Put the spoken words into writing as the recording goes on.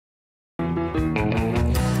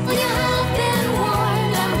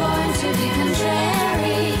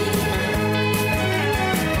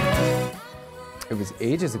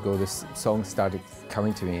ages ago, this song started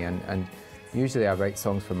coming to me, and usually I write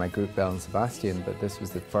songs for my group Belle and Sebastian, but this was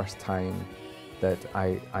the first time that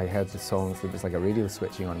I heard the songs. It was like a radio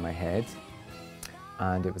switching on my head,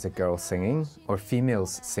 and it was a girl singing, or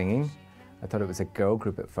females singing. I thought it was a girl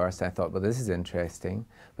group at first. I thought, well, this is interesting.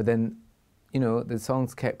 But then, you know, the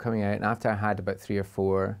songs kept coming out, and after I had about 3 or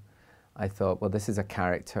 4, I thought, well, this is a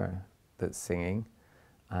character that's singing.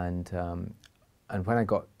 And when I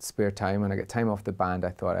got spare time, when I got time off the band, I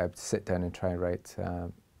thought I'd sit down and try to write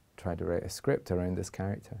a script around this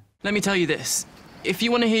character. Let me tell you this. If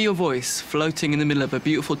you want to hear your voice floating in the middle of a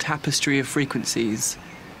beautiful tapestry of frequencies,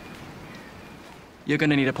 you're going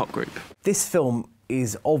to need a pop group. This film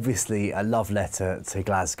is obviously a love letter to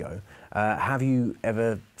Glasgow. Have you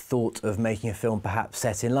ever thought of making a film perhaps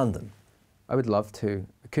set in London? I would love to.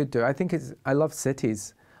 I could do. I think I love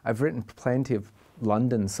cities. I've written plenty of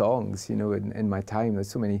London songs, you know, in my time. There's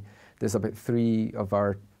so many. There's about 3 of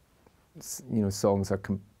our, you know, songs are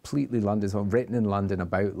completely London, songs written in London,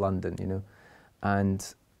 about London, you know.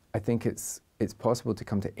 And I think it's possible to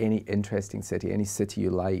come to any interesting city, any city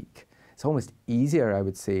you like. It's almost easier, I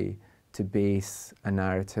would say, to base a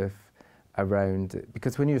narrative around it,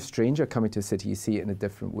 because when you're a stranger coming to a city, you see it in a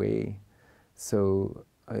different way. So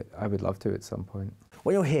I would love to at some point.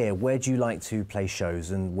 When you're here, where do you like to play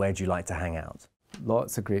shows and where do you like to hang out?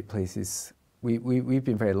 Lots of great places. We've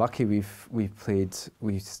been very lucky. We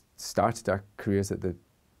started our careers at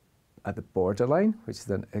the Borderline, which is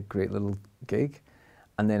a great little gig,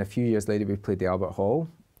 and then a few years later we played the Albert Hall,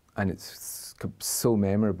 and it's so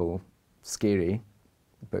memorable, scary,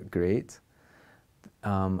 but great.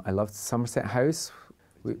 I loved Somerset House.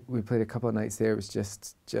 We played a couple of nights there. It was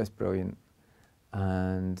just brilliant.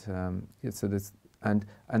 And yeah, so this, I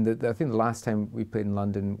think the last time we played in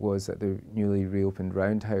London was at the newly reopened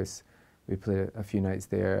Roundhouse. We played a few nights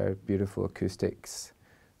there, beautiful acoustics.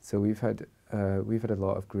 So we've had a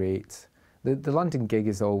lot of great. The London gig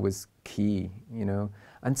is always key, you know.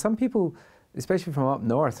 And some people, especially from up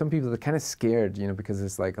north, some people are kind of scared, you know, because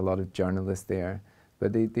there's like a lot of journalists there.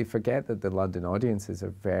 But they forget that the London audiences are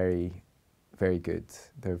very, very good.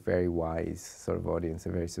 They're very wise sort of audience.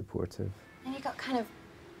 They're very supportive. And he got kind of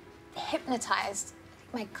hypnotised.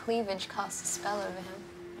 I think my cleavage cast a spell over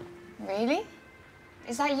him. Really?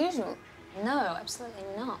 Is that usual? No, absolutely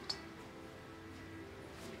not.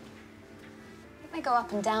 I think they go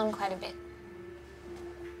up and down quite a bit.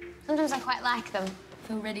 Sometimes I quite like them. I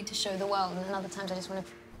feel ready to show the world, and then other times I just want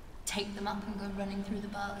to take them up and go running through the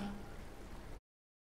barley.